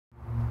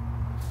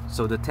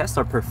So the tests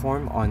are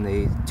performed on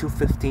a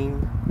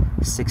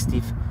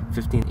 215/60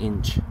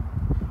 15-inch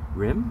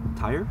rim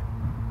tire,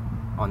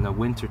 on a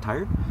winter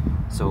tire.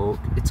 So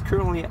it's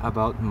currently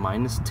about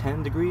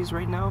 -10 degrees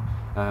right now.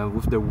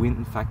 With the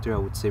wind factor, I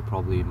would say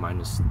probably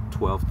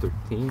 -12,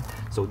 13.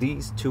 So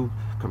these two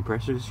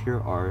compressors here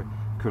are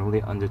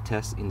currently under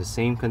test in the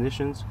same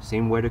conditions,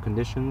 same weather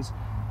conditions,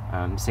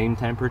 same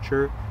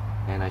temperature,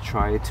 and I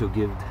try to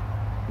give,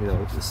 you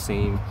know, the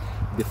same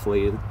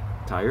deflated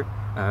tire.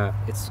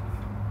 It's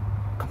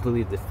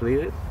completely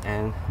deflated,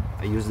 and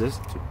I use this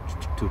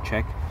to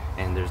check,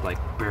 and there's like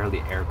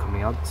barely air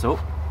coming out, so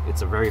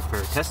it's a very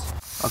fair test.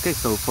 Okay,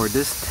 so for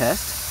this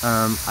test,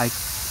 I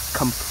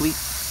complete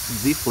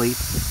deflate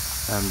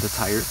the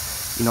tire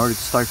in order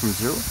to start from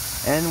zero,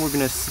 and we're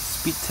gonna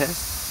speed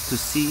test to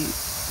see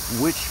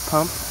which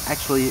pump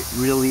actually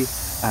really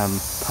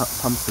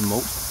pumps the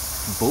most.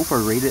 Both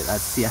are rated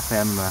at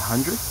CFM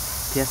 100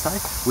 psi,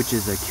 which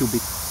is a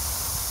cubic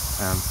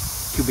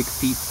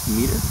feet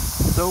meter.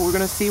 So we're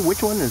gonna see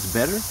which one is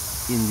better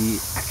in the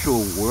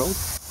actual world,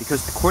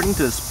 because according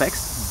to the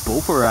specs,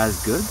 both are as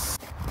good.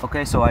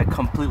 Okay, so I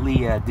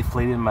completely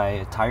deflated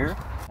my tire,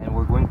 and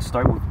we're going to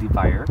start with the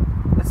Viair.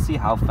 Let's see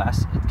how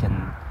fast it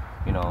can,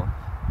 you know,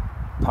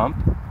 pump.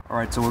 All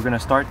right, so we're gonna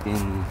start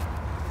in.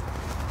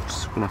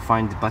 Just gonna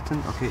find the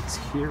button. Okay, it's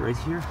here, right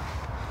here.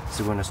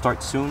 So we're gonna start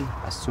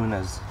as soon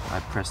as I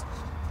pressed.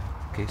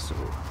 Okay, so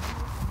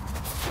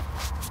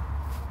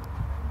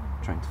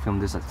trying to film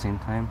this at the same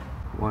time.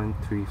 1,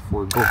 3,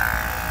 4, go.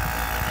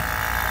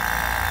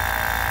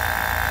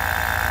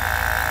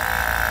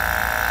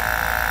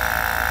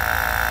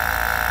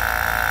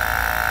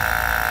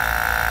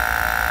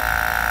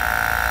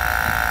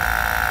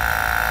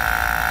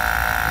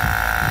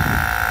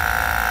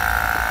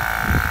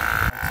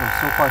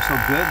 So far so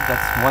good.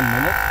 That's 1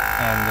 minute,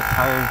 and the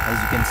tire, as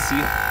you can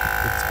see,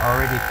 it's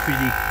already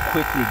pretty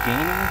quickly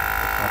gaining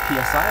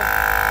PSI.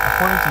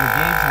 According to the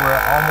gauge, we're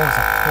almost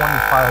at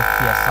 25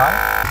 PSI.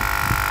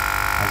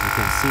 As you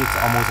can see, it's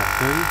almost at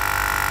 30.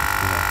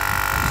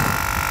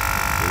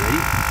 You ready?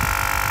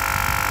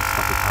 Let's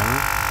stop the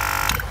timer.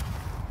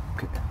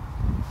 Okay.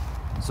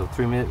 So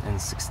 3 minutes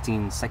and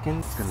 16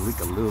 seconds. It's gonna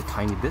leak a little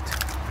tiny bit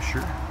for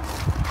sure.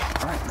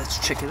 All right, let's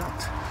check it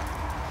out.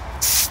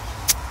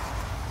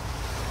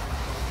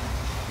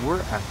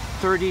 We're at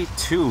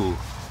 32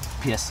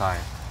 PSI.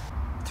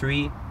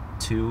 3,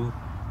 2,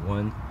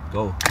 1,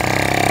 go.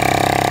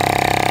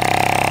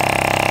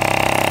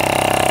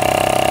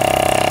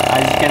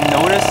 As you can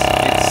notice,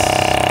 it's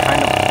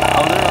kind of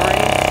louder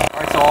already.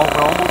 Alright, so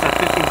we're almost at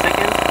 15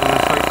 seconds. We're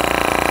gonna start.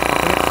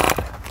 Okay.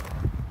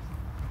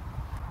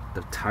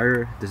 The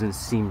tire doesn't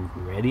seem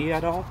ready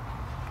at all,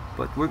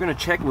 but we're gonna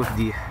check with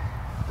the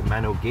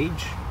manual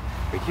gauge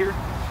right here.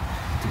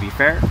 To be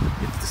fair,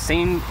 it's the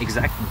same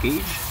exact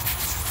gauge.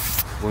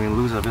 We're gonna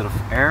lose a bit of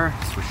air,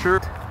 that's for sure.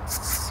 Let's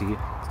see.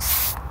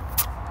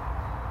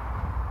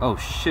 Oh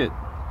shit.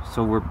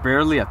 So we're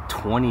barely at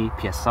 20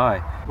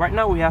 PSI. Right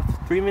now we have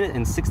 3 minutes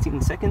and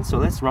 16 seconds, so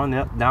let's round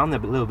it down a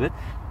little bit.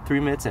 3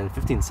 minutes and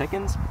 15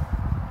 seconds.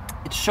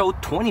 It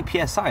showed 20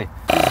 PSI.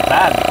 This is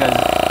bad because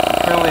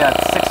we're currently at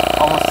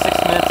almost 6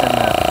 minutes and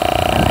a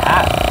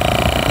half.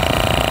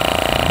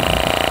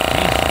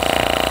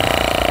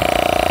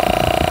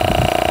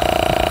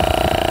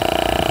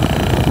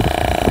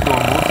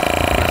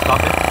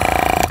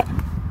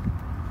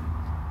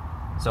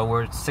 So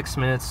we're at 6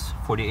 minutes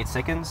 48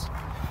 seconds.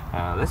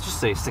 Let's just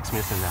say 6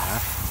 minutes and a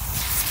half.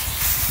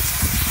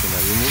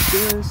 Gonna remove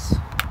this.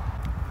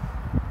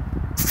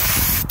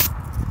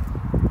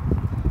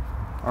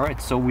 All right,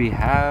 so we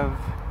have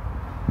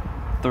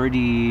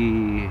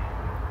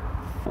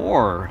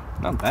 34.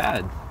 Not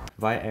bad.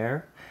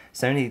 Viair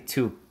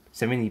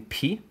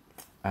 70P.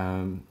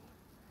 We're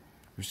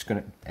just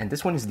gonna, and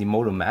this one is the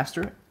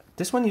MotoMaster.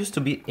 This one used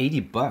to be 80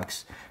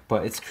 bucks,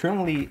 but it's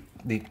currently,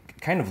 they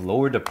kind of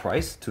lowered the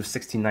price to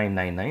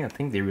 $69.99. I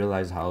think they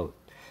realized how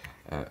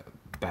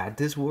bad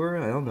this were.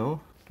 I don't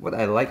know. What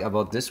I like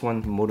about this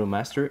one,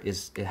 MotoMaster,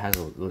 is it has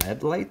a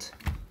LED light,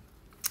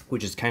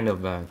 which is kind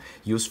of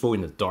useful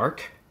in the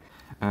dark.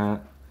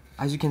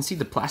 As you can see,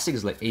 the plastic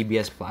is like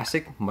ABS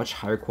plastic, much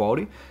higher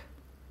quality.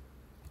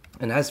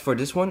 And as for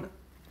this one,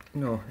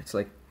 you know, it's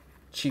like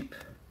cheap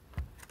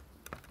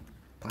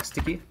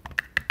plasticky.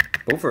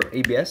 Both are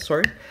ABS,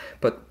 sorry,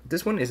 but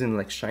this one isn't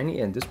like shiny,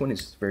 and this one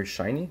is very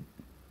shiny.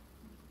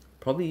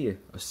 Probably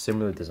a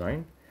similar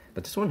design,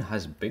 but this one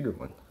has a bigger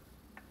one.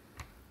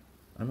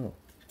 I don't know.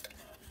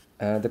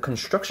 The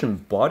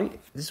construction body,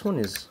 this one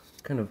is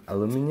kind of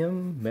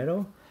aluminum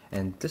metal,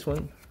 and this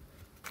one,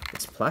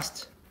 it's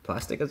plastic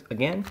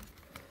again.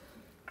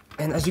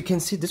 And as you can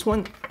see, this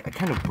one, I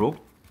kind of broke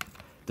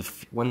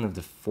one of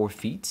the 4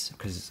 feet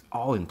because it's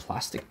all in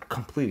plastic,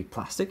 completely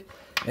plastic.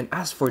 And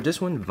as for this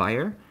one,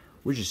 Viair,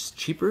 which is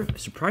cheaper,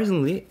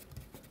 surprisingly,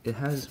 it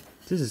has,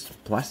 this is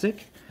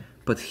plastic,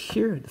 but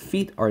here the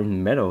feet are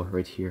in metal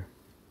right here.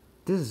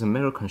 This is a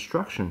metal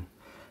construction.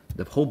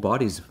 The whole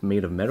body is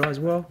made of metal as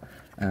well.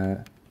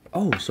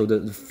 Oh, so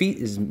the feet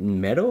is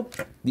metal.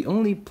 The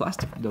only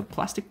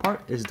plastic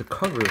part is the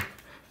cover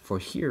for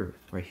here,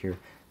 right here,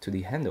 to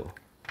the handle.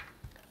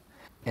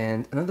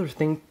 And another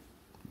thing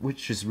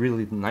which is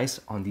really nice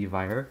on the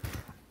Viair,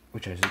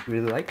 which I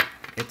really like,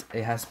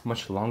 it has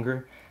much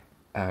longer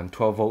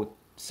 12-volt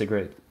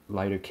cigarette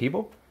lighter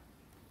cable.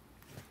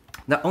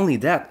 Not only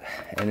that,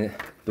 and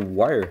the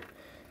wire,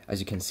 as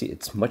you can see,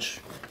 it's much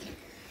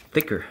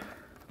thicker.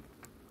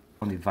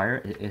 On the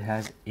Viair, it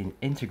has an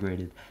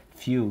integrated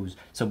fuse.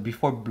 So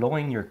before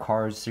blowing your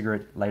car's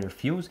cigarette lighter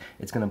fuse,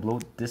 it's gonna blow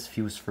this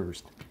fuse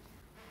first.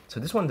 So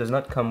this one does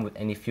not come with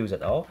any fuse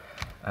at all.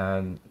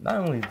 Not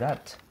only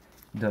that,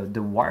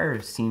 the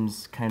wire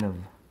seems kind of,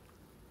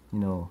 you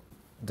know,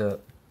 the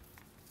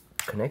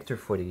connector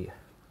for the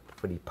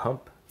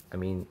pump, I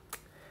mean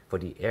for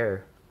the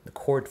air, the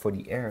cord for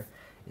the air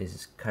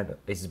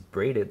is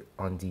braided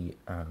on the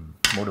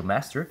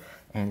MotoMaster,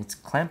 and it's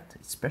clamped,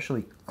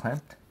 especially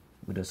clamped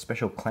with a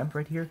special clamp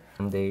right here.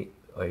 And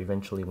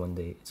eventually one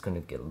day it's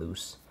gonna get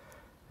loose,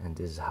 and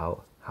this is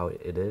how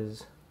it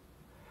is.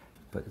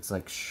 But it's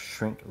like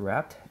shrink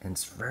wrapped, and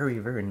it's very,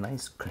 very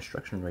nice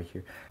construction right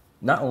here.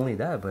 Not only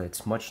that, but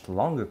it's much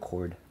longer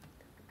cord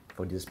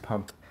for this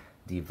pump,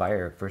 the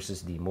Viair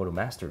versus the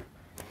MotoMaster.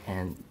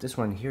 And this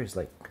one here is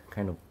like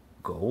kind of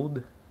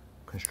gold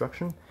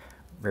construction,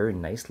 very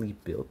nicely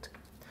built.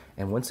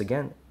 And once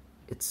again,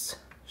 it's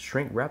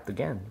shrink wrapped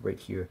again right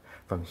here.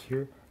 From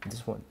here,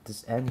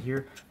 this end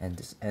here, and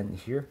this end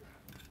here,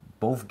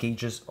 both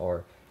gauges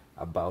are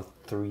about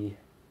 2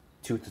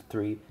 to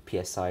 3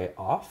 psi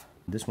off.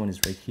 This one is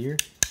right here.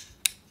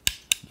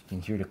 You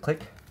can hear the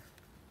click.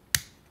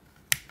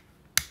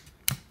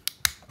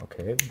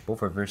 Okay,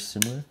 both are very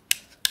similar.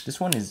 This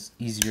one is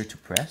easier to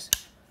press,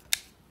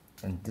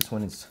 and this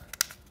one is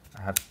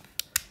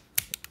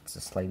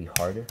it's slightly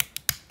harder.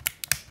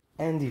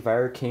 And the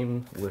Viair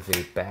came with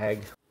a bag.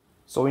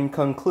 So in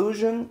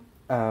conclusion,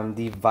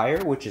 the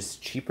Viair, which is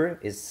cheaper,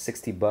 is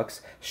 60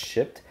 bucks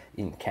shipped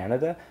in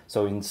Canada.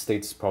 So in the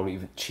States, it's probably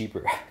even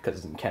cheaper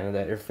because in Canada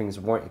everything's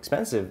more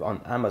expensive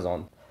on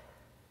Amazon.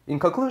 In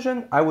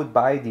conclusion, I would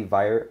buy the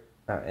Viair,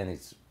 and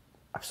it's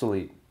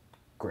absolutely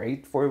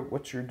great for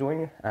what you're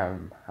doing.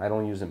 I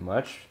don't use it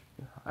much,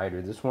 either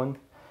this one,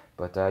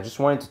 but I just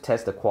wanted to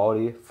test the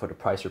quality for the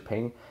price you're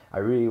paying. I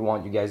really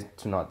want you guys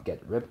to not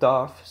get ripped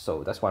off,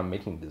 so that's why I'm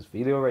making this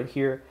video right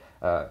here.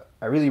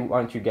 I really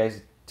want you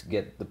guys to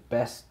get the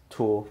best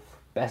tool,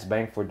 best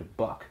bang for the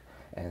buck,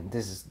 and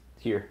this is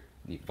here,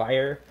 the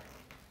Viair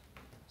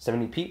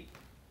 70P.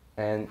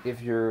 And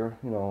if you're,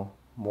 you know,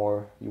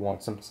 you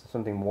want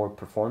something more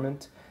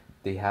performant,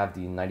 they have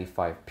the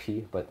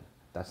 95P, but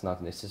that's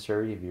not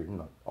necessary if you're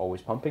not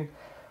always pumping.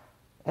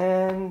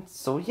 And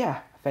so yeah,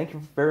 thank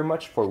you very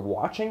much for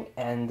watching,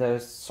 and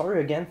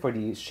sorry again for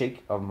the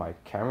shake of my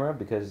camera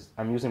because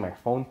I'm using my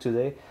phone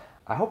today.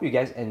 I hope you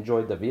guys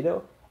enjoyed the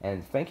video,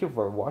 and thank you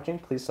for watching.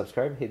 Please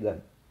subscribe,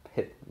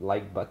 hit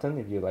like button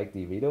if you like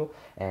the video,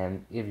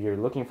 and if you're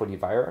looking for the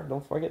Viair,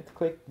 don't forget to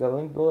click the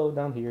link below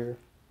down here.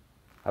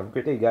 Have a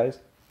great day, guys.